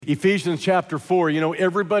Ephesians chapter 4,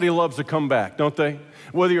 everybody loves a comeback, don't they?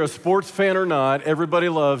 Whether you're a sports fan or not, everybody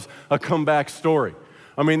loves a comeback story.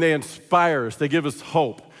 I mean, they inspire us, they give us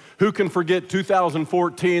hope. Who can forget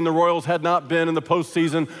 2014? The Royals had not been in the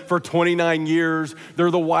postseason for 29 years.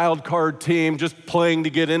 They're the wild card team just playing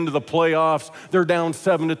to get into the playoffs. They're down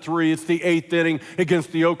 7-3. It's the 8th inning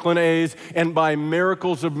against the Oakland A's. And by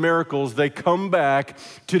miracles of miracles, they come back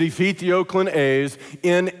to defeat the Oakland A's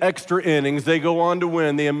in extra innings. They go on to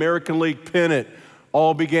win the American League pennant.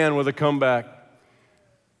 All began with a comeback.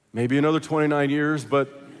 Maybe another 29 years,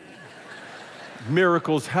 but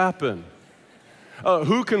miracles happen.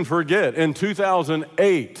 Who can forget in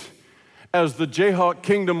 2008, as the Jayhawk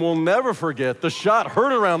Kingdom will never forget, the shot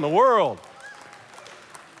heard around the world.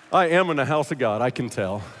 I am in the house of God, I can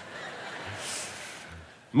tell.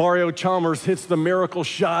 Mario Chalmers hits the miracle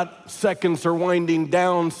shot. Seconds are winding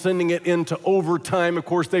down, sending it into overtime. Of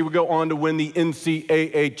course, they would go on to win the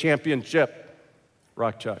NCAA championship.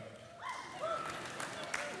 Rock Chalk.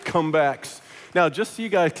 Comebacks. Now, just so you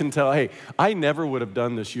guys can tell, hey, I never would have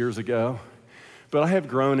done this years ago. But I have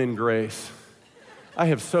grown in grace. I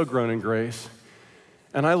have so grown in grace.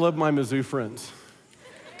 And I love my Mizzou friends.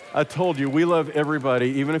 I told you, we love everybody,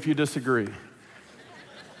 even if you disagree.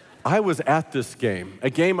 I was at this game, a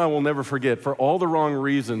game I will never forget for all the wrong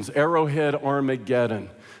reasons. Arrowhead Armageddon,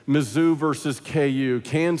 Mizzou versus KU.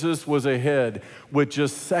 Kansas was ahead with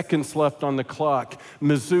just seconds left on the clock.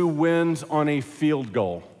 Mizzou wins on a field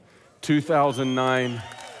goal, 2009.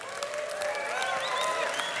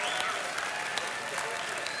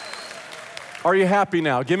 Are you happy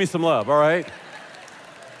now? Give me some love, all right?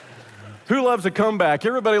 Who loves a comeback?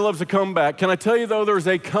 Everybody loves a comeback. Can I tell you, though, there's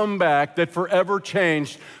a comeback that forever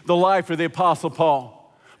changed the life of the Apostle Paul.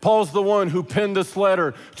 Paul's the one who penned this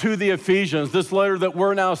letter to the Ephesians, this letter that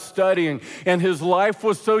we're now studying. And his life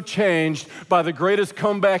was so changed by the greatest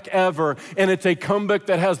comeback ever. And it's a comeback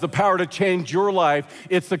that has the power to change your life.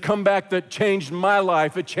 It's the comeback that changed my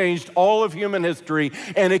life. It changed all of human history,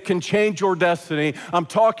 and it can change your destiny. I'm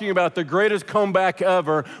talking about the greatest comeback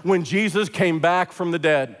ever, when Jesus came back from the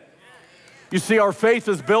dead. You see, our faith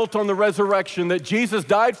is built on the resurrection, that Jesus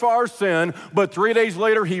died for our sin, but 3 days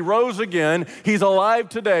later, he rose again. He's alive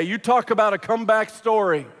today. You talk about a comeback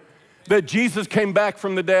story, that Jesus came back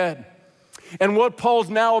from the dead. And what Paul's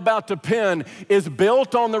now about to pen is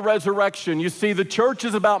built on the resurrection. You see, the church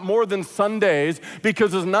is about more than Sundays,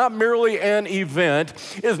 because it's not merely an event.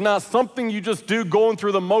 It's not something you just do going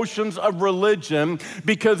through the motions of religion,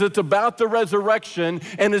 because it's about the resurrection,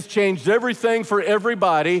 and it's changed everything for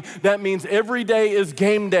everybody. That means every day is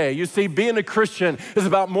game day. You see, being a Christian is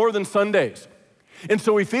about more than Sundays. And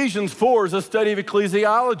so Ephesians 4 is a study of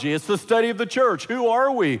ecclesiology. It's the study of the church. Who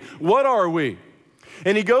are we? What are we?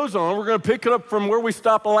 And he goes on, we're going to pick it up from where we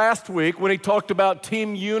stopped last week when he talked about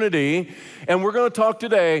team unity. And we're going to talk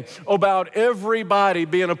today about everybody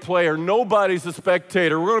being a player. Nobody's a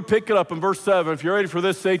spectator. We're going to pick it up in verse 7. If you're ready for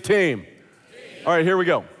this, say team. All right, here we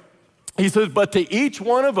go. He says, but to each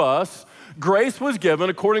one of us, grace was given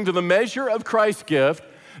according to the measure of Christ's gift.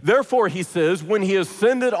 Therefore, he says, when he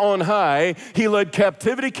ascended on high, he led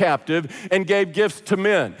captivity captive and gave gifts to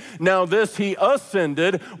men. Now this he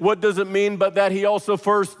ascended, what does it mean but that he also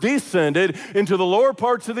first descended into the lower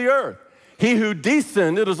parts of the earth? He who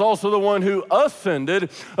descended is also the one who ascended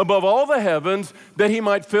above all the heavens, that he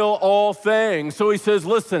might fill all things. So he says,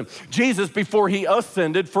 listen, Jesus, before he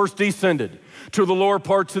ascended, first descended to the lower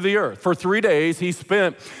parts of the earth. For 3 days, he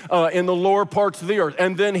spent in the lower parts of the earth.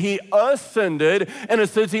 And then he ascended, and it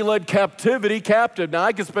says he led captivity captive. Now,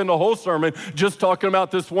 I could spend a whole sermon just talking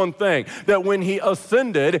about this one thing, that when he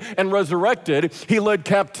ascended and resurrected, he led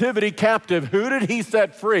captivity captive. Who did he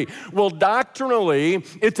set free? Well, doctrinally,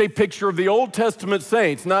 it's a picture of the Old Testament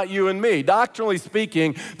saints, not you and me. Doctrinally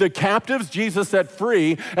speaking, the captives Jesus set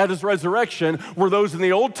free at his resurrection were those in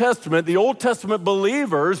the Old Testament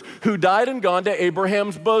believers who died and gone to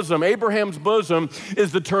Abraham's bosom. Abraham's bosom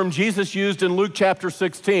is the term Jesus used in Luke chapter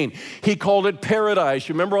 16. He called it paradise.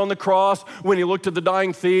 You remember on the cross when he looked at the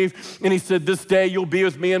dying thief and he said, this day you'll be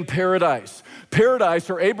with me in paradise. Paradise,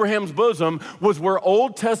 or Abraham's bosom, was where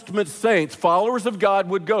Old Testament saints, followers of God,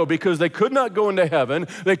 would go, because they could not go into heaven.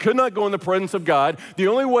 They could not go in the presence of God. The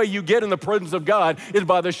only way you get in the presence of God is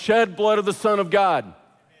by the shed blood of the Son of God.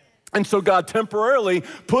 And so God temporarily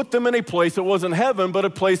put them in a place, it wasn't heaven, but a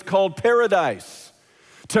place called paradise.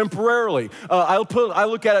 Temporarily. I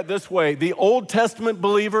look at it this way. The Old Testament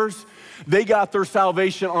believers, they got their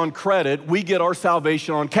salvation on credit. We get our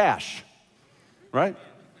salvation on cash, right?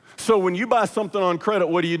 So when you buy something on credit,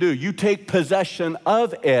 what do? You take possession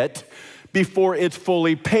of it before it's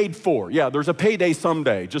fully paid for. Yeah, there's a payday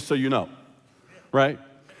someday, just so you know, right?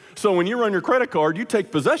 So when you run your credit card, you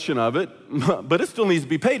take possession of it, but it still needs to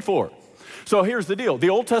be paid for. So here's the deal. The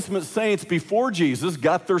Old Testament saints before Jesus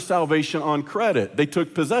got their salvation on credit. They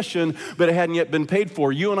took possession, but it hadn't yet been paid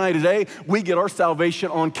for. You and I today, we get our salvation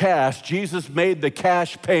on cash. Jesus made the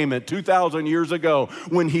cash payment 2,000 years ago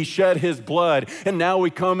when he shed his blood. And now we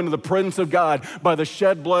come into the presence of God by the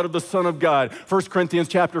shed blood of the Son of God. 1 Corinthians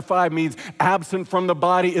chapter 5 means absent from the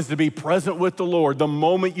body is to be present with the Lord. The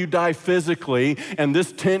moment you die physically and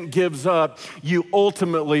this tent gives up, you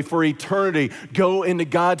ultimately, for eternity, go into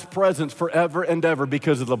God's presence forever and ever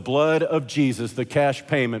because of the blood of Jesus, the cash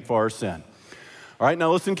payment for our sin. All right,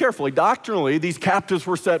 now listen carefully. Doctrinally, these captives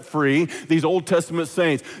were set free, these Old Testament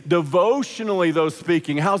saints. Devotionally, though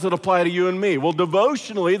speaking, how does it apply to you and me? Well,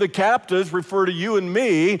 devotionally, the captives refer to you and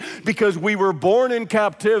me because we were born in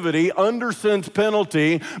captivity under sin's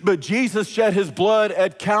penalty, but Jesus shed his blood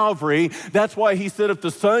at Calvary. That's why he said, if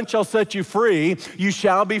the Son shall set you free, you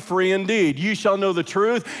shall be free indeed. You shall know the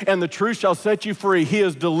truth, and the truth shall set you free. He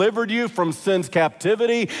has delivered you from sin's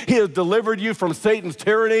captivity. He has delivered you from Satan's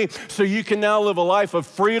tyranny, so you can now live a life of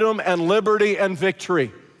freedom and liberty and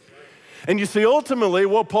victory. And you see, ultimately,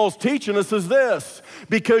 what Paul's teaching us is this: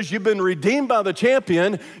 because you've been redeemed by the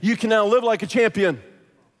champion, you can now live like a champion.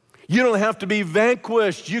 You don't have to be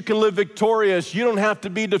vanquished. You can live victorious. You don't have to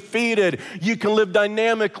be defeated. You can live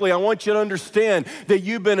dynamically. I want you to understand that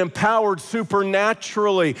you've been empowered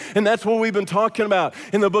supernaturally. And that's what we've been talking about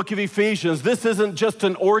in the book of Ephesians. This isn't just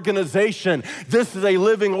an organization. This is a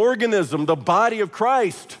living organism, the body of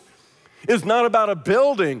Christ. It's not about a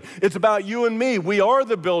building. It's about you and me. We are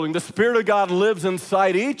the building. The Spirit of God lives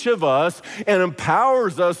inside each of us and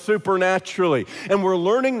empowers us supernaturally. And we're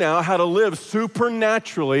learning now how to live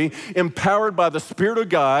supernaturally, empowered by the Spirit of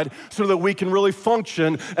God, so that we can really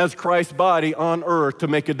function as Christ's body on earth to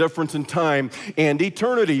make a difference in time and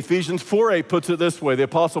eternity. Ephesians 4:8 puts it this way. The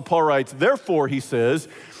Apostle Paul writes, therefore, he says,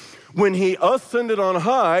 when he ascended on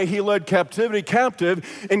high, he led captivity captive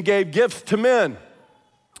and gave gifts to men.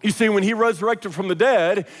 You see, when he resurrected from the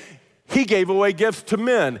dead, he gave away gifts to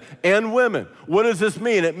men and women. What does this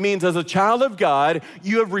mean? It means as a child of God,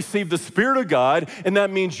 you have received the Spirit of God, and that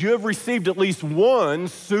means you have received at least one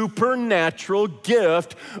supernatural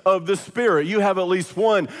gift of the Spirit. You have at least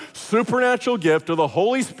one supernatural gift of the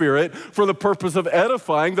Holy Spirit for the purpose of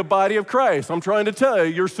edifying the body of Christ. I'm trying to tell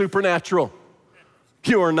you, you're supernatural.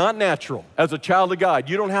 You are not natural. As a child of God,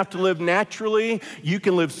 you don't have to live naturally. You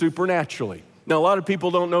can live supernaturally. Now, a lot of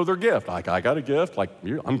people don't know their gift. Like, I got a gift. Like,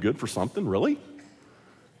 I'm good for something, really?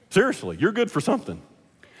 Seriously, you're good for something.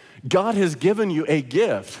 God has given you a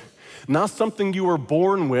gift, not something you were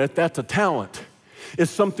born with. That's a talent.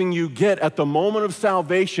 It's something you get at the moment of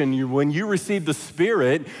salvation. When you received the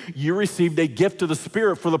Spirit, you received a gift of the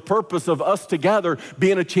Spirit for the purpose of us together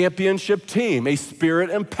being a championship team, a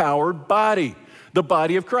Spirit-empowered body, the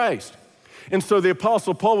body of Christ. And so the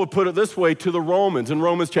Apostle Paul would put it this way to the Romans in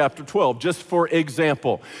Romans chapter 12, just for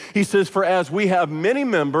example. He says, for as we have many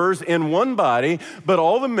members in one body, but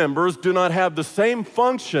all the members do not have the same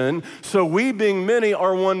function, so we being many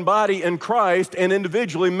are one body in Christ and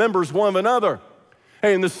individually members one of another.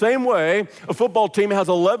 Hey, in the same way, a football team has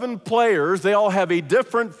 11 players. They all have a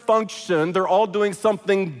different function. They're all doing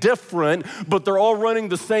something different, but they're all running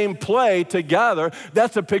the same play together.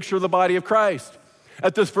 That's a picture of the body of Christ.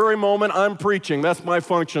 At this very moment, I'm preaching. That's my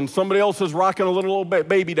function. Somebody else is rocking a little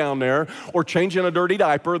baby down there or changing a dirty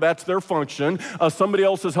diaper. That's their function. Somebody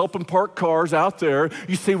else is helping park cars out there.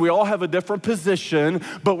 You see, we all have a different position,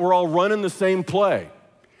 but we're all running the same play.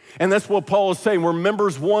 And that's what Paul is saying. We're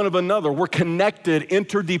members one of another. We're connected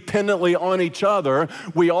interdependently on each other.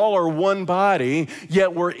 We all are one body,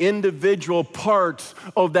 yet we're individual parts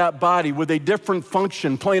of that body with a different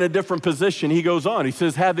function, playing a different position. He goes on. He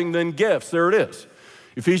says, having then gifts. There it is.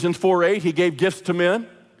 Ephesians 4:8, he gave gifts to men.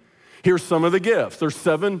 Here's some of the gifts. There's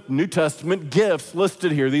 7 New Testament gifts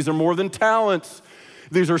listed here. These are more than talents.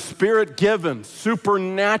 These are Spirit-given,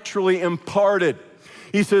 supernaturally imparted.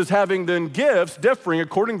 He says, having then gifts differing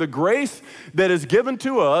according to the grace that is given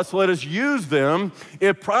to us, let us use them.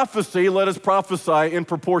 If prophecy, let us prophesy in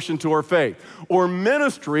proportion to our faith. Or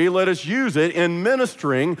ministry, let us use it in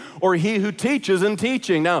ministering, or he who teaches in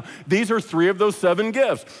teaching. Now, these are 3 of those 7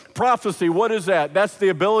 gifts. Prophecy, what is that? That's the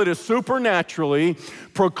ability to supernaturally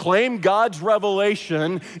proclaim God's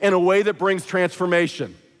revelation in a way that brings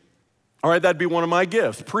transformation. All right, that'd be one of my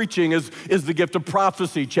gifts. Preaching is the gift of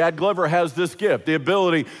prophecy. Chad Glover has this gift, the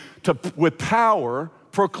ability to, with power,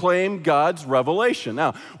 proclaim God's revelation.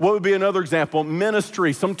 Now, what would be another example?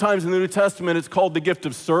 Ministry. Sometimes in the New Testament, it's called the gift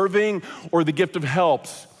of serving or the gift of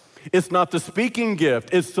helps. It's not the speaking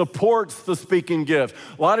gift. It supports the speaking gift.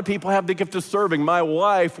 A lot of people have the gift of serving. My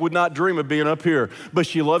wife would not dream of being up here, but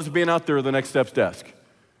she loves being out there at the Next Steps desk.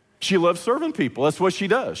 She loves serving people. That's what she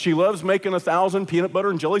does. She loves making 1,000 peanut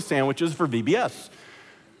butter and jelly sandwiches for VBS.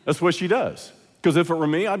 That's what she does. Because if it were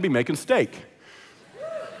me, I'd be making steak.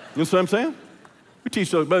 You know what I'm saying? We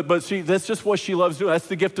teach those, but that's just what she loves doing. That's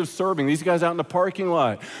the gift of serving. These guys out in the parking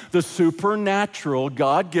lot, the supernatural,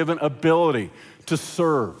 God-given ability to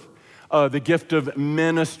serve. The gift of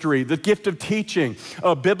ministry, the gift of teaching.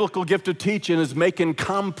 A biblical gift of teaching is making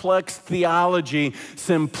complex theology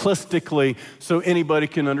simplistically so anybody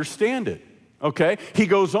can understand it. Okay? He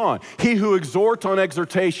goes on. He who exhorts on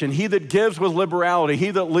exhortation, he that gives with liberality,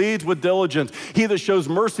 he that leads with diligence, he that shows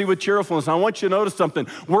mercy with cheerfulness. I want you to notice something.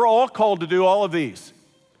 We're all called to do all of these.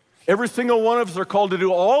 Every single one of us are called to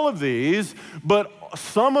do all of these, but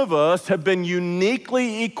some of us have been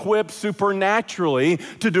uniquely equipped supernaturally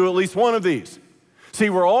to do at least one of these.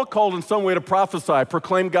 See, we're all called in some way to prophesy,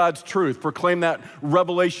 proclaim God's truth, proclaim that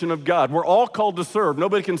revelation of God. We're all called to serve.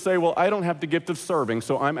 Nobody can say, well, I don't have the gift of serving,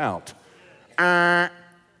 so I'm out.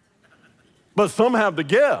 But some have the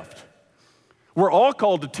gift. We're all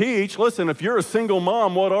called to teach. Listen, if you're a single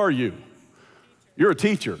mom, what are you? You're a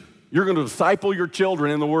teacher. You're going to disciple your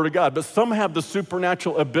children in the Word of God. But some have the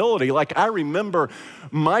supernatural ability. Like I remember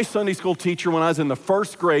my Sunday school teacher when I was in the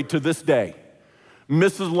first grade to this day,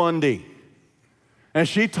 Mrs. Lundy. And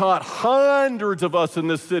she taught hundreds of us in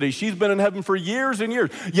this city. She's been in heaven for years and years.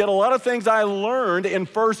 Yet a lot of things I learned in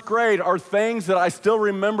first grade are things that I still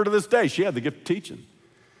remember to this day. She had the gift of teaching.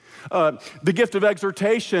 The gift of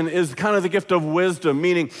exhortation is kind of the gift of wisdom,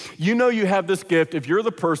 meaning you know you have this gift if you're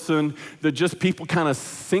the person that just people kind of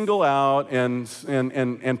single out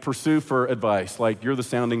and pursue for advice, like you're the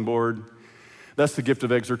sounding board. That's the gift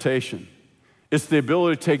of exhortation. It's the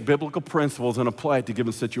ability to take biblical principles and apply it to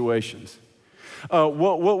given situations.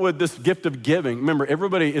 What would this gift of giving? Remember,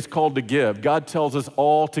 everybody is called to give. God tells us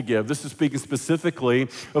all to give. This is speaking specifically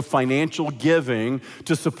of financial giving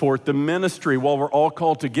to support the ministry. While we're all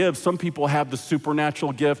called to give, some people have the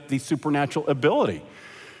supernatural gift, the supernatural ability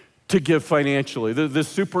to give financially, the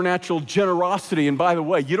supernatural generosity. And by the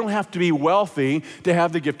way, you don't have to be wealthy to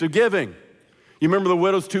have the gift of giving. You remember the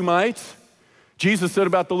widow's 2 mites? Jesus said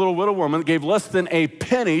about the little widow woman that gave less than a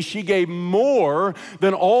penny. She gave more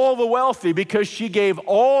than all the wealthy because she gave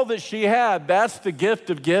all that she had. That's the gift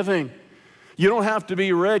of giving. You don't have to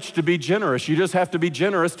be rich to be generous. You just have to be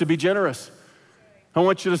generous to be generous. I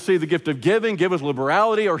want you to see the gift of giving, give with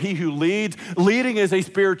liberality, or he who leads. Leading is a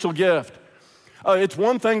spiritual gift. It's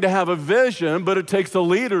one thing to have a vision, but it takes a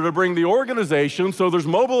leader to bring the organization so there's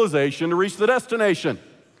mobilization to reach the destination.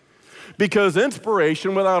 Because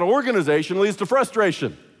inspiration without organization leads to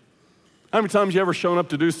frustration. How many times you ever shown up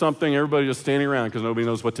to do something, everybody just standing around because nobody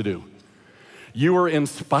knows what to do? You were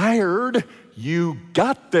inspired, you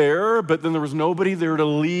got there, but then there was nobody there to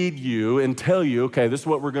lead you and tell you, okay, this is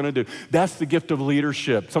what we're going to do. That's the gift of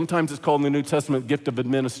leadership. Sometimes it's called in the New Testament gift of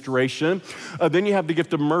administration. Then you have the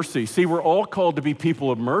gift of mercy. See, we're all called to be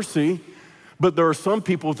people of mercy, but there are some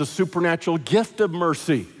people with the supernatural gift of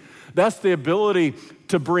mercy. That's the ability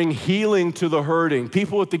to bring healing to the hurting.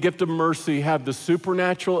 People with the gift of mercy have the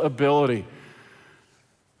supernatural ability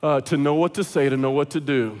to know what to say, to know what to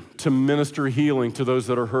do, to minister healing to those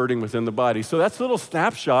that are hurting within the body. So that's a little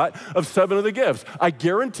snapshot of 7 of the gifts. I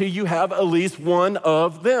guarantee you have at least one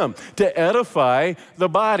of them to edify the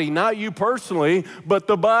body, not you personally, but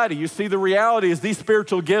the body. You see, the reality is these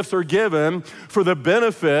spiritual gifts are given for the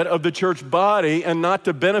benefit of the church body and not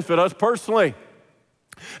to benefit us personally.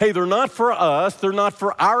 Hey, they're not for us, they're not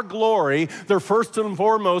for our glory, they're first and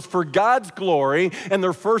foremost for God's glory, and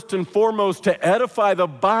they're first and foremost to edify the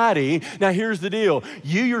body. Now here's the deal,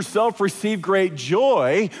 you yourself receive great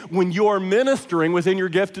joy when you're ministering within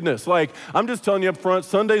your giftedness. Like, I'm just telling you up front,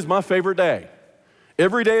 Sunday's my favorite day.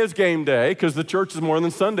 Every day is game day because the church is more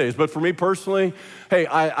than Sundays, but for me personally, hey,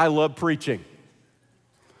 I love preaching.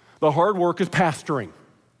 The hard work is pastoring.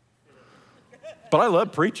 But I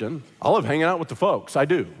love preaching. I love hanging out with the folks. I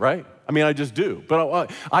do, right? I mean, I just do.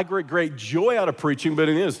 But I get great joy out of preaching, but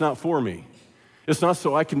it's not for me. It's not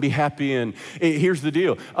so I can be happy. And here's the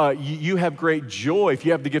deal. You have great joy if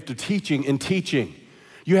you have the gift of teaching and teaching.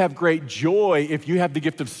 You have great joy if you have the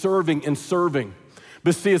gift of serving and serving.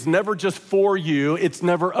 But see, it's never just for you. It's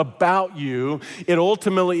never about you. It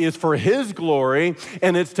ultimately is for His glory,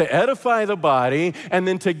 and it's to edify the body, and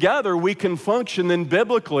then together we can function then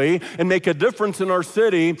biblically and make a difference in our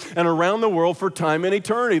city and around the world for time and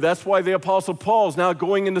eternity. That's why the Apostle Paul is now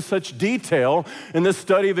going into such detail in this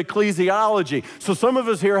study of ecclesiology. So some of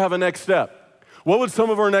us here have a next step. What would some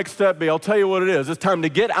of our next step be? I'll tell you what it is. It's time to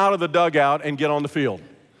get out of the dugout and get on the field.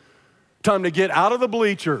 Time to get out of the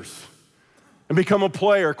bleachers and become a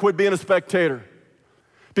player. Quit being a spectator.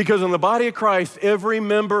 Because in the body of Christ, every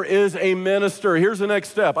member is a minister. Here's the next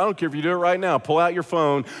step. I don't care if you do it right now. Pull out your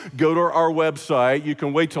phone, go to our website. You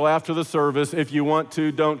can wait till after the service if you want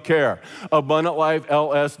to, don't care.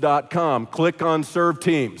 AbundantLifeLS.com. Click on Serve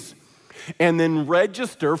Teams. And then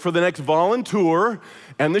register for the next volunteer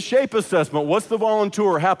and the SHAPE assessment. What's the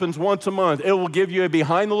volunteer? Happens once a month. It will give you a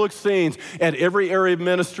behind-the-look scenes at every area of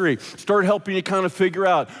ministry. Start helping you kind of figure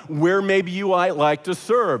out where maybe you might like to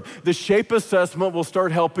serve. The SHAPE assessment will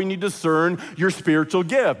start helping you discern your spiritual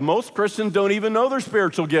gift. Most Christians don't even know their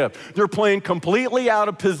spiritual gift. They're playing completely out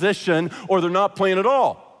of position or they're not playing at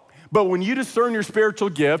all. But when you discern your spiritual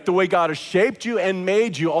gift, the way God has shaped you and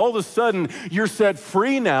made you, all of a sudden you're set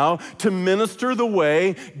free now to minister the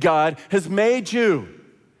way God has made you.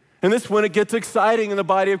 And this is when it gets exciting in the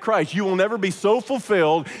body of Christ. You will never be so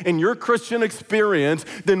fulfilled in your Christian experience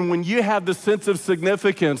than when you have the sense of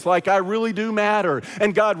significance, like I really do matter,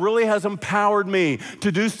 and God really has empowered me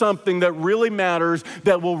to do something that really matters,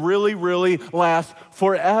 that will really, really last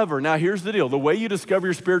forever. Now, here's the deal. The way you discover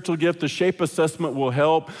your spiritual gift, the SHAPE assessment will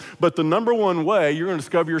help, but the number one way you're going to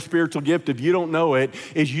discover your spiritual gift, if you don't know it,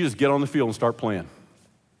 is you just get on the field and start playing.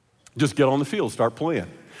 Just get on the field, start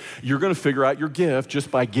playing. You're going to figure out your gift just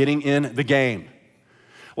by getting in the game.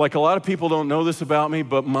 Like a lot of people don't know this about me,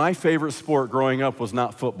 but my favorite sport growing up was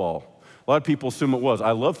not football. A lot of people assume it was.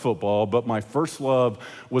 I love football, but my first love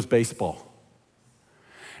was baseball.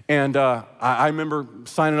 And I remember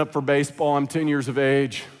signing up for baseball. I'm 10 years of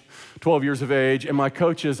age, 12 years of age, and my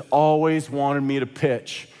coaches always wanted me to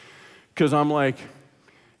pitch because I'm like,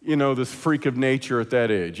 you know, this freak of nature at that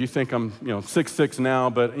age. You think I'm, 6'6" now,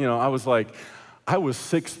 but, I was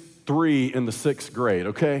 6'3" in the 6th grade,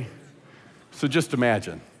 okay? So just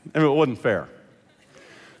imagine. I mean, it wasn't fair.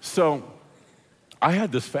 So I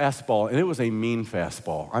had this fastball, and it was a mean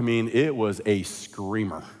fastball. I mean, it was a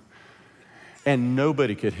screamer. And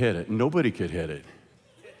nobody could hit it. Nobody could hit it.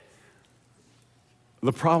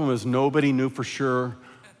 The problem is nobody knew for sure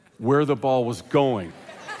where the ball was going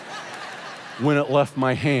when it left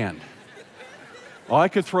my hand. Well, I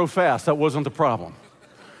could throw fast. That wasn't the problem.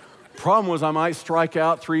 Problem was I might strike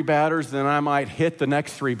out 3 batters, then I might hit the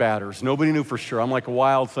next 3 batters. Nobody knew for sure. I'm like a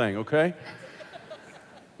wild thing, okay?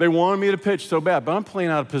 They wanted me to pitch so bad, but I'm playing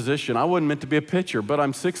out of position. I wasn't meant to be a pitcher, but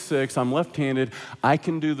I'm 6'6", I'm left-handed. I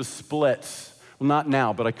can do the splits. Well, not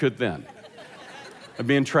now, but I could then. I'd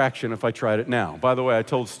be in traction if I tried it now. By the way, I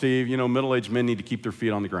told Steve, middle-aged men need to keep their feet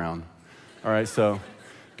on the ground. All right, so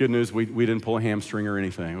good news, we didn't pull a hamstring or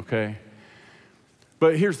anything, okay?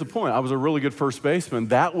 But here's the point. I was a really good first baseman.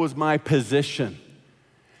 That was my position.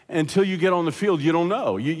 Until you get on the field, you don't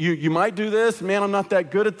know. You might do this. Man, I'm not that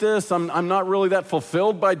good at this. I'm not really that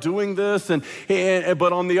fulfilled by doing this.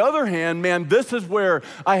 But on the other hand, man, this is where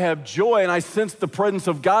I have joy and I sense the presence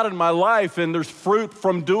of God in my life and there's fruit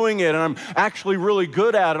from doing it and I'm actually really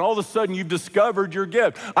good at it. And all of a sudden, you've discovered your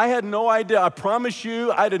gift. I had no idea. I promise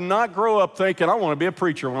you, I did not grow up thinking, I want to be a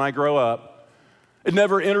preacher when I grow up. It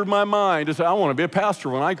never entered my mind to say, I want to be a pastor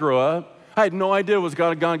when I grow up. I had no idea what was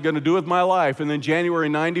God going to do with my life. And then January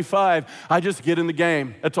 95, I just get in the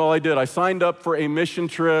game. That's all I did. I signed up for a mission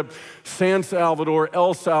trip, San Salvador,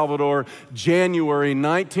 El Salvador, January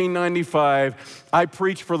 1995. I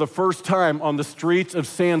preached for the first time on the streets of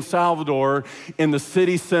San Salvador in the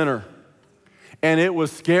city center. And it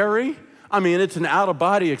was scary. I mean, it's an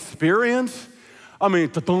out-of-body experience. I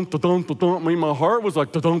mean, ta-dum, ta-dum, ta-dum. I mean, my heart was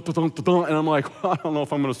like, ta-dum, ta-dum, ta-dum. And I'm like, well, I don't know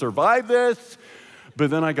if I'm going to survive this.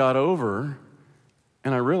 But then I got over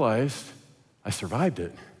and I realized I survived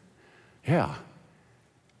it. Yeah.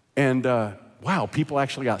 And wow, people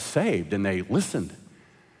actually got saved and they listened.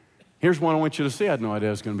 Here's one I want you to see. I had no idea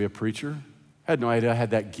I was going to be a preacher. I had no idea I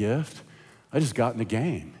had that gift. I just got in the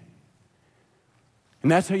game. And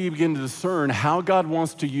that's how you begin to discern how God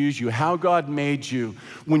wants to use you, how God made you.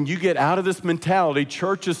 When you get out of this mentality,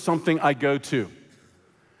 church is something I go to.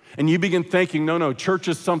 And you begin thinking, no, church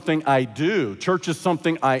is something I do. Church is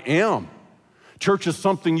something I am. Church is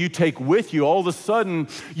something you take with you. All of a sudden,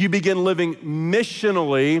 you begin living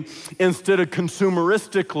missionally instead of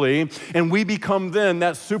consumeristically, and we become then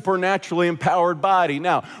that supernaturally empowered body.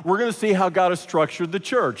 Now, we're going to see how God has structured the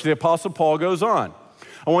church. The Apostle Paul goes on.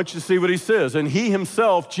 I want you to see what he says. And he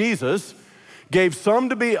himself, Jesus, gave some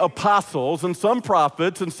to be apostles and some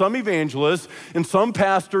prophets and some evangelists and some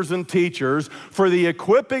pastors and teachers for the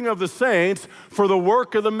equipping of the saints for the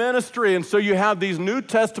work of the ministry. And so you have these New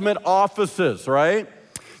Testament offices, right?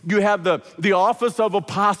 You have the office of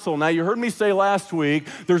apostle. Now, you heard me say last week,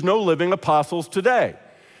 there's no living apostles today.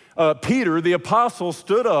 Peter, the apostle,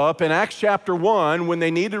 stood up in Acts chapter 1 when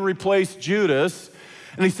they needed to replace Judas,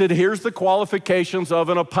 and he said, here's the qualifications of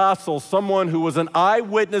an apostle, someone who was an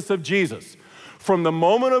eyewitness of Jesus. From the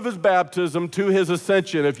moment of his baptism to his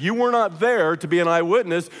ascension, if you were not there to be an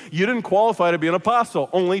eyewitness, you didn't qualify to be an apostle.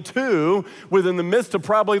 Only 2 within the midst of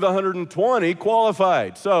probably the 120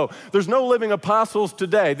 qualified. So there's no living apostles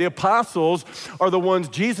today. The apostles are the ones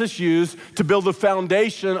Jesus used to build the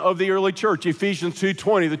foundation of the early church. Ephesians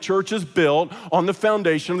 2:20, the church is built on the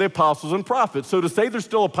foundation of the apostles and prophets. So to say there's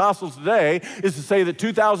still apostles today is to say that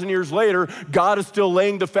 2,000 years later, God is still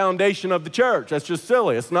laying the foundation of the church. That's just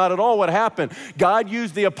silly. It's not at all what happened. God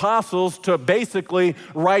used the apostles to basically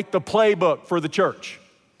write the playbook for the church.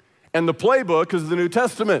 And the playbook is the New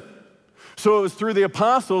Testament. So it was through the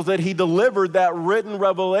apostles that he delivered that written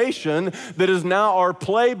revelation that is now our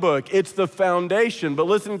playbook. It's the foundation. But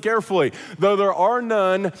listen carefully. Though there are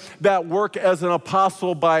none that work as an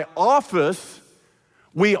apostle by office,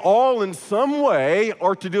 we all in some way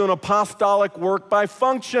are to do an apostolic work by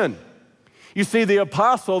function. You see, the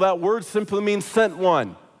apostle, that word simply means sent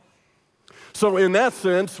one. So in that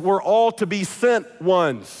sense, we're all to be sent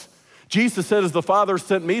ones. Jesus said, as the Father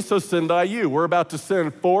sent me, so send I you. We're about to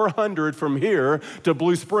send 400 from here to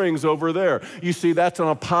Blue Springs over there. You see, that's an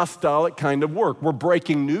apostolic kind of work. We're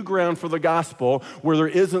breaking new ground for the gospel. Where there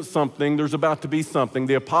isn't something, there's about to be something.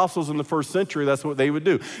 The apostles in the first century, that's what they would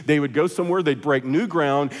do. They would go somewhere, they'd break new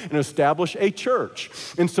ground and establish a church.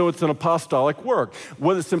 And so it's an apostolic work.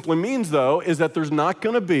 What it simply means, though, is that there's not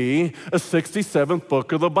going to be a 67th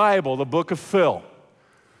book of the Bible, the book of Phil.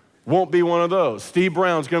 Won't be one of those. Steve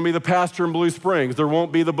Brown's going to be the pastor in Blue Springs. There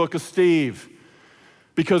won't be the book of Steve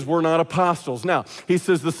because we're not apostles. Now, he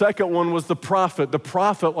says the second one was the prophet. The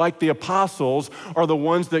prophet, like the apostles, are the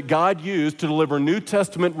ones that God used to deliver New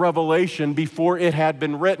Testament revelation before it had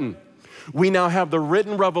been written. We now have the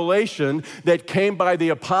written revelation that came by the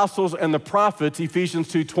apostles and the prophets.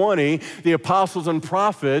 Ephesians 2:20, the apostles and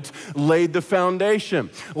prophets laid the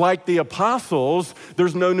foundation. Like the apostles,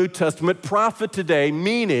 there's no New Testament prophet today,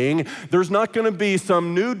 meaning there's not going to be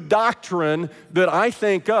some new doctrine that I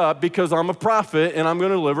think up because I'm a prophet and I'm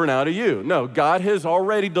going to deliver it out to you. No, God has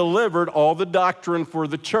already delivered all the doctrine for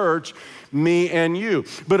the church, me and you.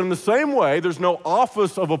 But in the same way, there's no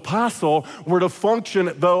office of apostle. We're to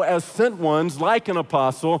function, though, as sent ones like an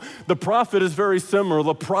apostle. The prophet is very similar.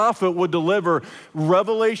 The prophet would deliver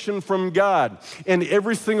revelation from God, and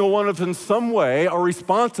every single one of them in some way are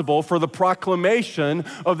responsible for the proclamation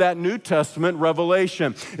of that New Testament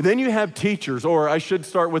revelation. And then you have teachers, or I should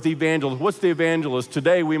start with evangelists. What's the evangelist?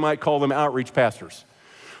 Today, we might call them outreach pastors.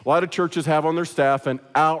 A lot of churches have on their staff an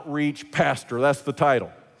outreach pastor. That's the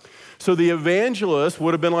title. So the evangelists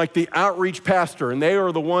would have been like the outreach pastor, and they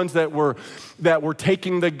are the ones that were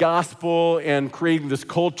taking the gospel and creating this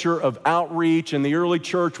culture of outreach, and the early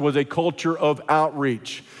church was a culture of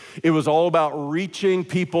outreach. It was all about reaching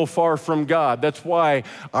people far from God. That's why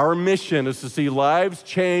our mission is to see lives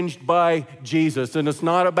changed by Jesus. And it's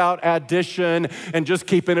not about addition and just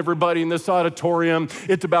keeping everybody in this auditorium.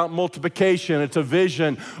 It's about multiplication. It's a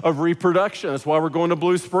vision of reproduction. That's why we're going to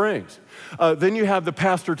Blue Springs. Then you have the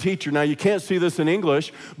pastor teacher. Now, you can't see this in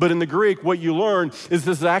English, but in the Greek, what you learn is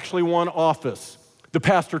this is actually one office, the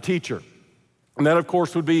pastor teacher. And that, of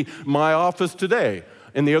course, would be my office today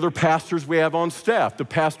and the other pastors we have on staff, the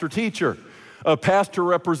pastor teacher. A pastor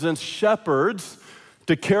represents shepherds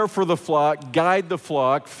to care for the flock, guide the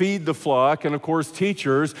flock, feed the flock, and of course,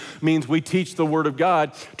 teachers means we teach the word of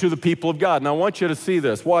God to the people of God. Now, I want you to see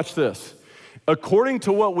this. Watch this. According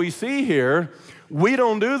to what we see here, we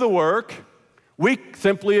don't do the work. We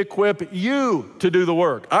simply equip you to do the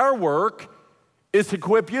work. Our work is to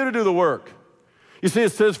equip you to do the work. You see,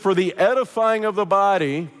 it says, for the edifying of the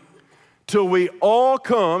body, till we all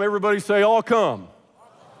come, everybody say, all come,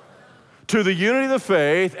 to the unity of the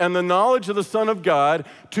faith and the knowledge of the Son of God,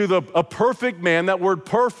 to a perfect man. That word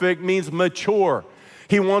perfect means mature.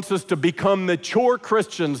 He wants us to become mature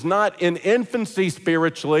Christians, not in infancy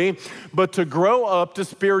spiritually, but to grow up to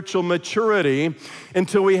spiritual maturity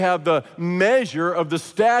until we have the measure of the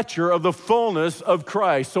stature of the fullness of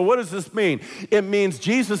Christ. So what does this mean? It means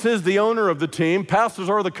Jesus is the owner of the team, pastors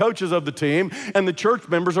are the coaches of the team, and the church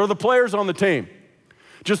members are the players on the team.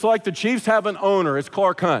 Just like the Chiefs have an owner, it's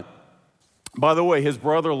Clark Hunt. By the way, his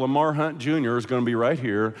brother Lamar Hunt Jr. is going to be right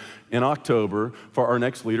here in October for our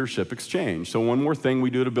next leadership exchange. So one more thing we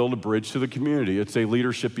do to build a bridge to the community. It's a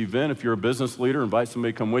leadership event. If you're a business leader, invite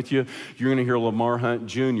somebody to come with you. You're going to hear Lamar Hunt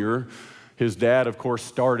Jr. His dad, of course,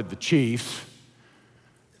 started the Chiefs,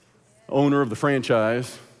 owner of the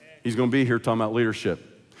franchise. He's going to be here talking about leadership.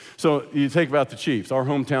 So you think about the Chiefs, our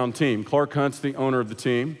hometown team. Clark Hunt's the owner of the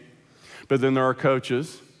team, but then there are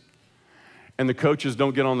coaches, and the coaches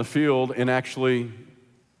don't get on the field and actually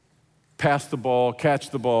pass the ball,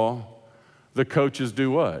 catch the ball. The coaches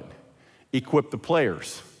do what? Equip the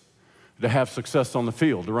players to have success on the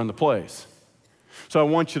field, to run the plays. So I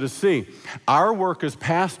want you to see, our work as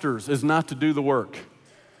pastors is not to do the work.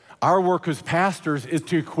 Our work as pastors is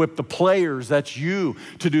to equip the players, that's you,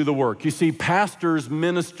 to do the work. You see, pastors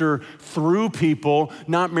minister through people,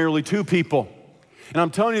 not merely to people. And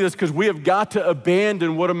I'm telling you this because we have got to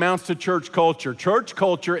abandon what amounts to church culture. Church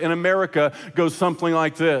culture in America goes something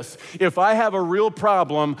like this. If I have a real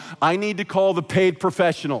problem, I need to call the paid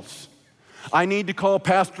professionals. I need to call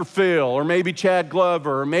Pastor Phil, or maybe Chad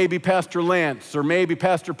Glover, or maybe Pastor Lance, or maybe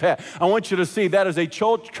Pastor Pat. I want you to see that is a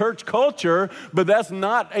church culture, but that's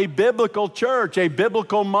not a biblical church, a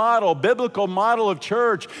biblical model. Biblical model of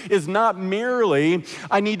church is not merely,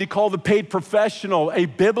 I need to call the paid professional. A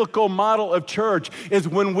biblical model of church is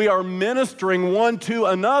when we are ministering one to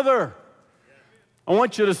another. I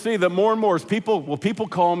want you to see that more and more as people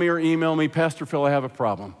call me or email me, Pastor Phil, I have a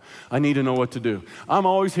problem. I need to know what to do. I'm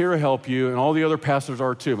always here to help you, and all the other pastors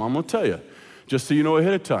are too. I'm going to tell you, just so you know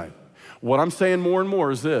ahead of time. What I'm saying more and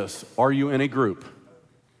more is this: are you in a group?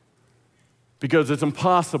 Because it's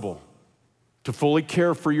impossible to fully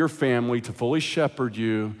care for your family, to fully shepherd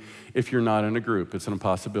you, if you're not in a group. It's an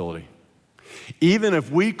impossibility. Even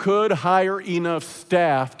if we could hire enough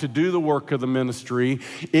staff to do the work of the ministry,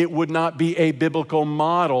 it would not be a biblical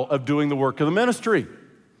model of doing the work of the ministry.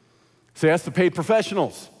 See, that's the paid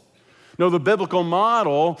professionals. No, the biblical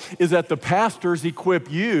model is that the pastors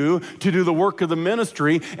equip you to do the work of the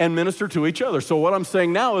ministry and minister to each other. So what I'm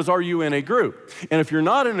saying now is, are you in a group? And if you're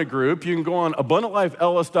not in a group, you can go on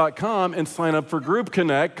abundantlifels.com and sign up for Group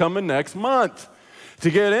Connect coming next month to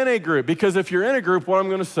get in a group. Because if you're in a group, what I'm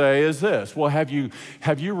going to say is this: well, have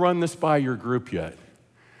you run this by your group yet?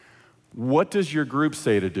 What does your group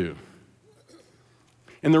say to do?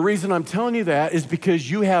 And the reason I'm telling you that is because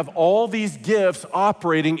you have all these gifts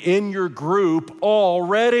operating in your group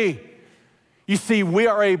already. You see, we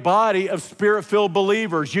are a body of Spirit-filled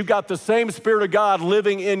believers. You've got the same Spirit of God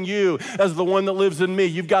living in you as the one that lives in me.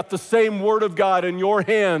 You've got the same Word of God in your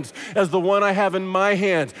hands as the one I have in my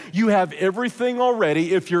hands. You have everything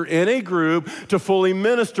already, if you're in a group, to fully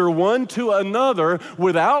minister one to another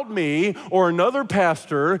without me or another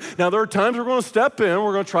pastor. Now, there are times we're going to step in.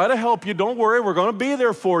 We're going to try to help you. Don't worry. We're going to be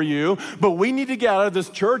there for you. But we need to get out of this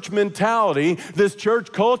church mentality, this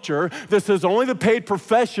church culture that says only the paid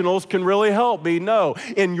professionals can really help me. No,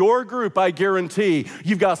 in your group, I guarantee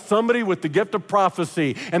you've got somebody with the gift of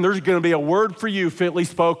prophecy, and there's going to be a word for you fitly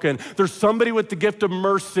spoken. There's somebody with the gift of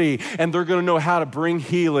mercy, and they're going to know how to bring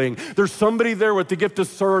healing. There's somebody there with the gift of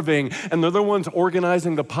serving, and they're the ones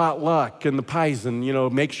organizing the potluck and the pies, and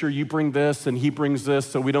make sure you bring this and he brings this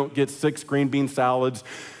so we don't get 6 green bean salads,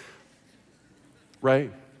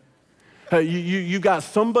 right? You've got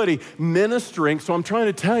somebody ministering. So I'm trying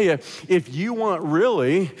to tell you, if you want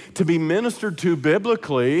really to be ministered to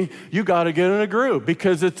biblically, you got to get in a group,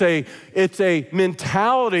 because it's a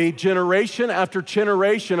mentality, generation after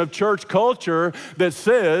generation of church culture that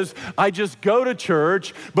says, I just go to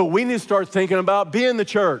church, but we need to start thinking about being the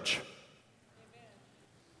church.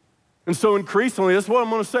 And so increasingly, that's what I'm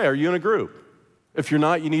going to say. Are you in a group? If you're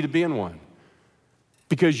not, you need to be in one,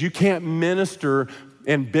 because you can't minister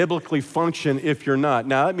and biblically function if you're not.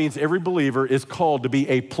 Now, that means every believer is called to be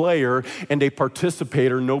a player and a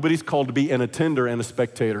participator. Nobody's called to be an attender and a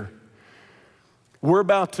spectator. We're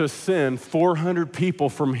about to send 400 people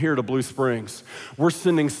from here to Blue Springs. We're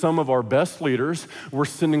sending some of our best leaders. We're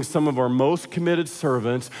sending some of our most committed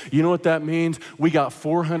servants. You know what that means? We got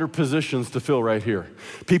 400 positions to fill right here.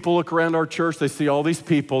 People look around our church, they see all these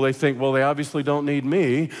people, they think, well, they obviously don't need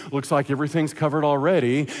me. Looks like everything's covered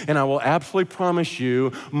already. And I will absolutely promise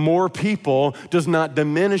you, more people does not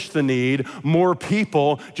diminish the need. More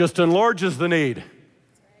people just enlarges the need.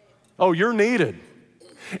 Oh, you're needed.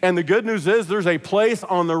 And the good news is there's a place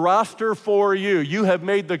on the roster for you. You have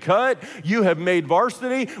made the cut. You have made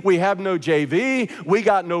varsity. We have no JV. We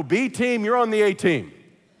got no B team. You're on the A team.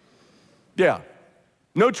 Yeah.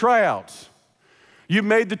 No tryouts. You've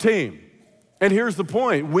made the team. And here's the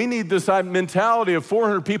point. We need this mentality of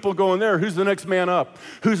 400 people going there. Who's the next man up?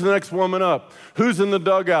 Who's the next woman up? Who's in the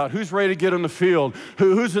dugout? Who's ready to get in the field?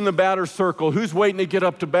 Who's in the batter's circle? Who's waiting to get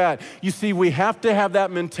up to bat? You see, we have to have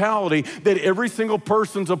that mentality that every single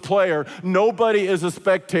person's a player. Nobody is a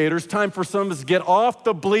spectator. It's time for some of us to get off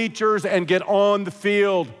the bleachers and get on the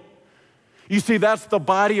field. You see, that's the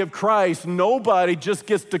body of Christ. Nobody just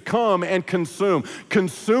gets to come and consume.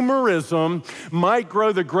 Consumerism might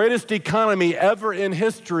grow the greatest economy ever in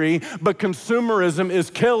history, but consumerism is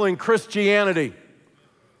killing Christianity.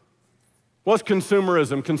 What's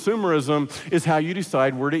consumerism? Consumerism is how you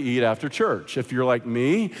decide where to eat after church. If you're like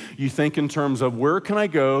me, you think in terms of where can I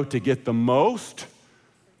go to get the most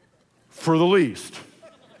for the least.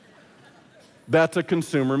 That's a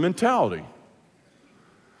consumer mentality.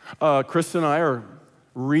 Chris and I are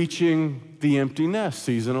reaching the empty nest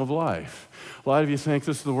season of life. A lot of you think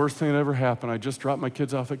this is the worst thing that ever happened. I just dropped my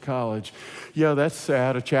kids off at college. Yeah, that's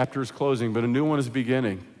sad. A chapter is closing, but a new one is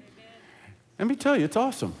beginning. Let me tell you, it's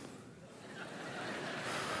awesome.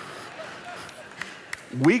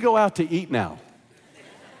 We go out to eat now.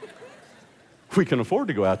 We can afford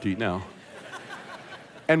to go out to eat now.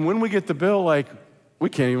 And when we get the bill, like, we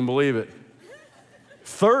can't even believe it.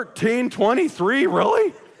 $13.23,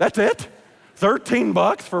 really? That's it?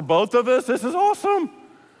 $13 for both of us? This is awesome.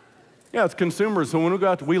 Yeah, it's consumers. So when we go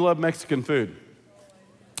out, we love Mexican food.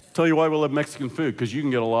 Tell you why we love Mexican food, because you can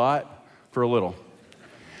get a lot for a little.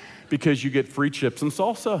 Because you get free chips and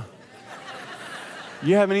salsa.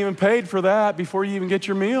 You haven't even paid for that before you even get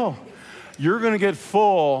your meal. You're gonna get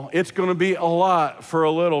full. It's gonna be a lot for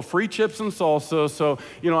a little. Free chips and salsa. So,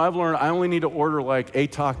 I've learned I only need to order like a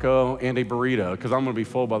taco and a burrito because I'm gonna be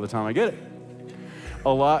full by the time I get it. A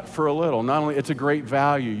lot for a little. Not only, it's a great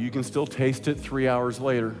value. You can still taste it 3 hours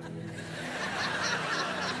later.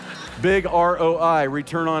 Big ROI,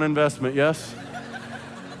 return on investment, yes?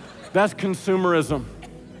 That's consumerism.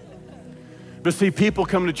 But see, people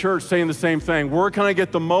come to church saying the same thing. Where can I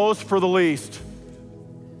get the most for the least?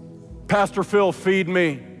 Pastor Phil, feed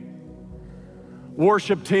me.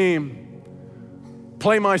 Worship team,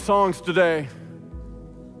 play my songs today.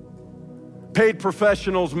 Paid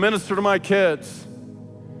professionals, minister to my kids.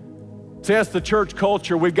 See, that's the church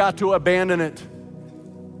culture. We've got to abandon it.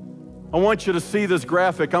 I want you to see this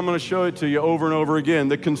graphic. I'm going to show it to you over and over again.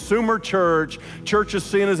 The consumer church is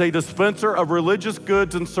seen as a dispenser of religious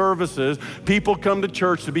goods and services. People come to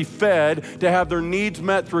church to be fed, to have their needs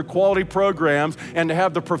met through quality programs, and to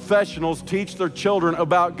have the professionals teach their children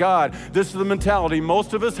about God. This is the mentality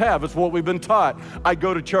most of us have. It's what we've been taught. I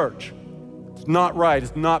go to church. It's not right.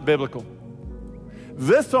 It's not biblical.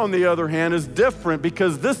 This, on the other hand, is different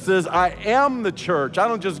because this is, I am the church. I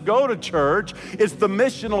don't just go to church. It's the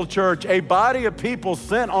missional church, a body of people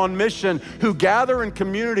sent on mission who gather in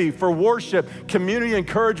community for worship, community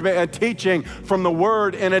encouragement, and teaching from the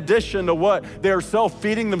Word in addition to what they are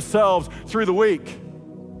self-feeding themselves through the week.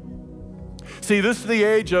 See, this is the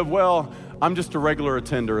age of, well, I'm just a regular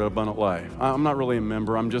attender at Abundant Life. I'm not really a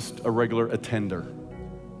member. I'm just a regular attender.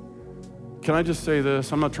 Can I just say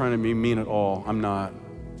this? I'm not trying to be mean at all. I'm not.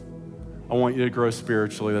 I want you to grow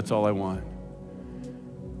spiritually. That's all I want.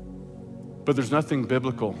 But there's nothing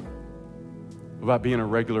biblical about being a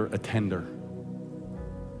regular attender.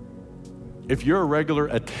 If you're a regular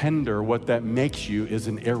attender, what that makes you is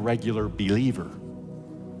an irregular believer.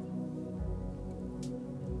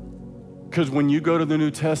 Because when you go to the New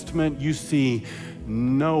Testament, you see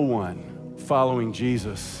no one following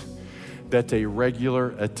Jesus that's a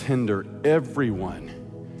regular attender.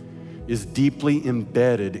 Everyone is deeply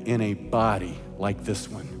embedded in a body like this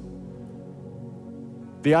one.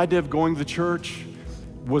 The idea of going to the church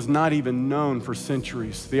was not even known for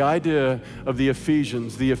centuries. The idea of the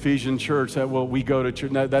Ephesian church, that, well, we go to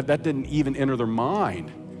church, that didn't even enter their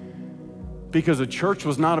mind because a church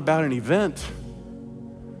was not about an event.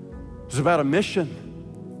 It was about a mission.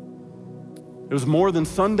 It was more than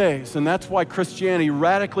Sundays, and that's why Christianity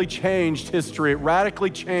radically changed history. It radically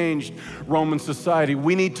changed Roman society.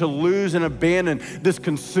 We need to lose and abandon this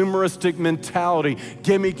consumeristic mentality.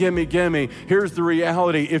 Gimme, gimme, gimme. Here's the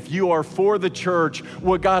reality. If you are for the church,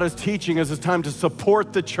 what God is teaching us, it's time to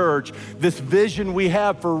support the church. This vision we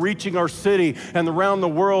have for reaching our city and around the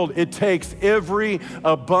world, it takes every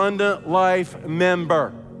Abundant Life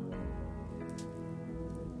member.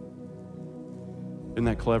 Isn't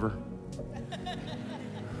that clever?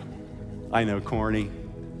 I know, corny.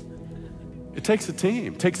 It takes a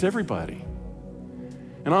team, it takes everybody.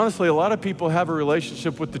 And honestly, a lot of people have a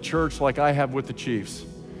relationship with the church like I have with the Chiefs.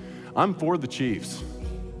 I'm for the Chiefs.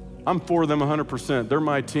 I'm for them 100%. They're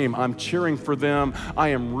my team. I'm cheering for them. I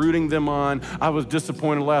am rooting them on. I was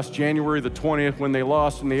disappointed last January the 20th when they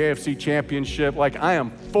lost in the AFC Championship. Like, I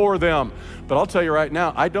am for them. But I'll tell you right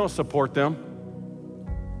now, I don't support them.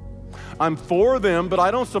 I'm for them, but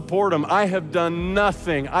I don't support them. I have done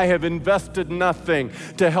nothing. I have invested nothing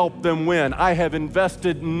to help them win. I have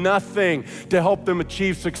invested nothing to help them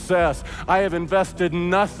achieve success. I have invested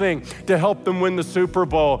nothing to help them win the Super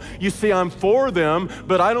Bowl. You see, I'm for them,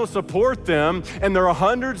 but I don't support them. And there are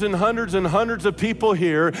hundreds and hundreds and hundreds of people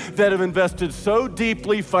here that have invested so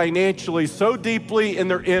deeply financially, so deeply in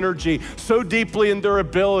their energy, so deeply in their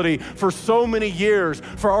ability for so many years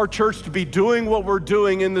for our church to be doing what we're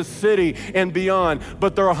doing in the city and beyond.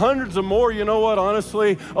 But there are hundreds of more. You know what,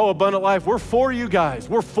 honestly? Oh, Abundant Life, we're for you guys.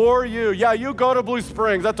 We're for you. Yeah, you go to Blue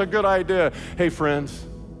Springs. That's a good idea. Hey, friends,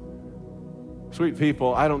 sweet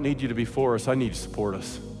people, I don't need you to be for us. I need you to support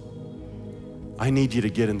us. I need you to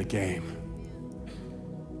get in the game.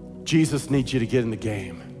 Jesus needs you to get in the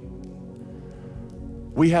game.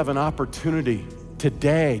 We have an opportunity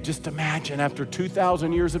today. Just imagine, after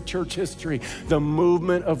 2,000 years of church history, the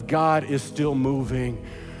movement of God is still moving.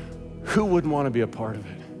 Who wouldn't want to be a part of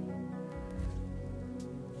it?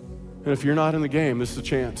 And if you're not in the game, this is a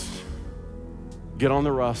chance. Get on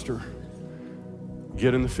the roster.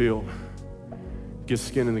 Get in the field. Get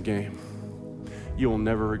skin in the game. You will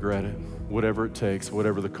never regret it, whatever it takes,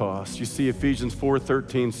 whatever the cost. You see, Ephesians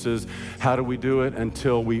 4:13 says, how do we do it?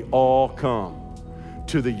 Until we all come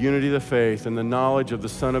to the unity of the faith and the knowledge of the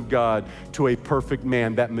Son of God, to a perfect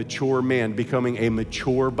man, that mature man, becoming a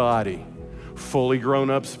mature body, fully grown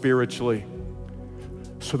up spiritually,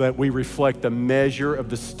 so that we reflect the measure of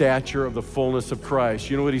the stature of the fullness of Christ.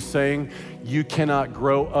 You know what he's saying? You cannot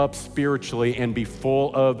grow up spiritually and be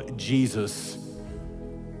full of Jesus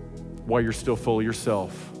while you're still full of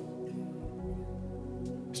yourself.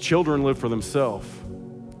 Children live for themselves.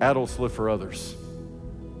 Adults live for others.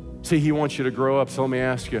 See, he wants you to grow up. So let me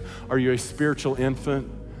ask you, are you a spiritual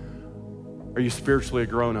infant? Are you spiritually a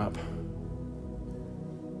grown-up?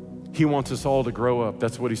 He wants us all to grow up.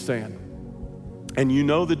 That's what he's saying. And you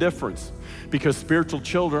know the difference, because spiritual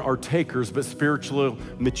children are takers, but spiritual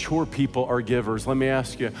mature people are givers. Let me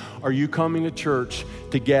ask you, are you coming to church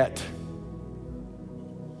to get,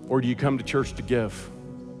 or do you come to church to give?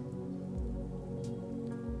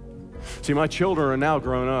 See, my children are now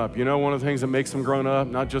grown up. You know, one of the things that makes them grown up,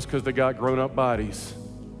 not just because they got grown up bodies,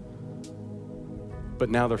 but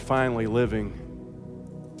now they're finally living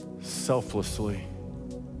selflessly.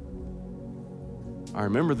 I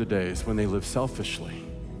remember the days when they lived selfishly.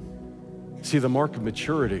 See, the mark of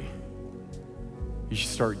maturity, you should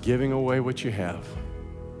start giving away what you have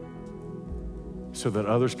so that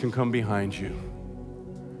others can come behind you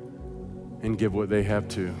and give what they have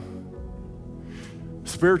too.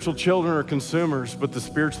 Spiritual children are consumers, but the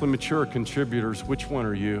spiritually mature are contributors. Which one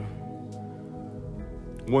are you?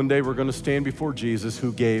 One day we're going to stand before Jesus,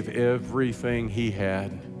 who gave everything he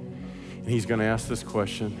had, and he's going to ask this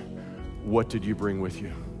question: what did you bring with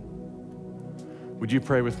you? Would you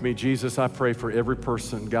pray with me? Jesus, I pray for every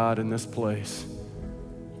person, God, in this place,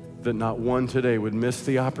 that not one today would miss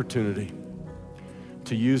the opportunity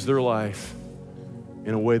to use their life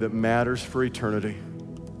in a way that matters for eternity.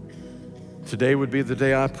 Today would be the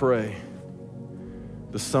day, I pray,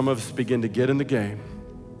 that some of us begin to get in the game,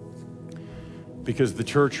 because the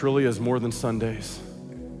church really is more than Sundays.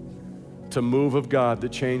 It's a move of God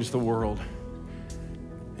that changed the world,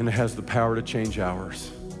 and it has the power to change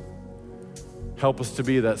ours. Help us to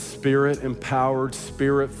be that spirit-empowered,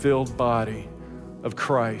 spirit-filled body of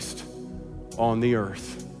Christ on the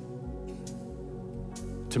earth,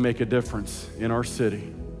 to make a difference in our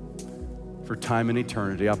city for time and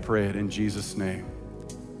eternity. I pray it in Jesus' name.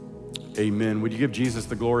 Amen. Would you give Jesus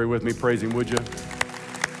the glory with me? Praise him, would you?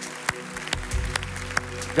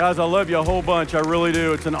 Guys, I love you a whole bunch. I really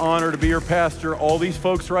do. It's an honor to be your pastor. All these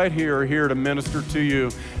folks right here are here to minister to you.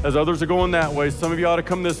 As others are going that way, some of you ought to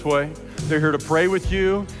come this way. They're here to pray with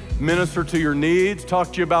you, minister to your needs,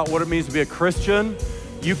 talk to you about what it means to be a Christian.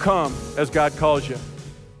 You come as God calls you.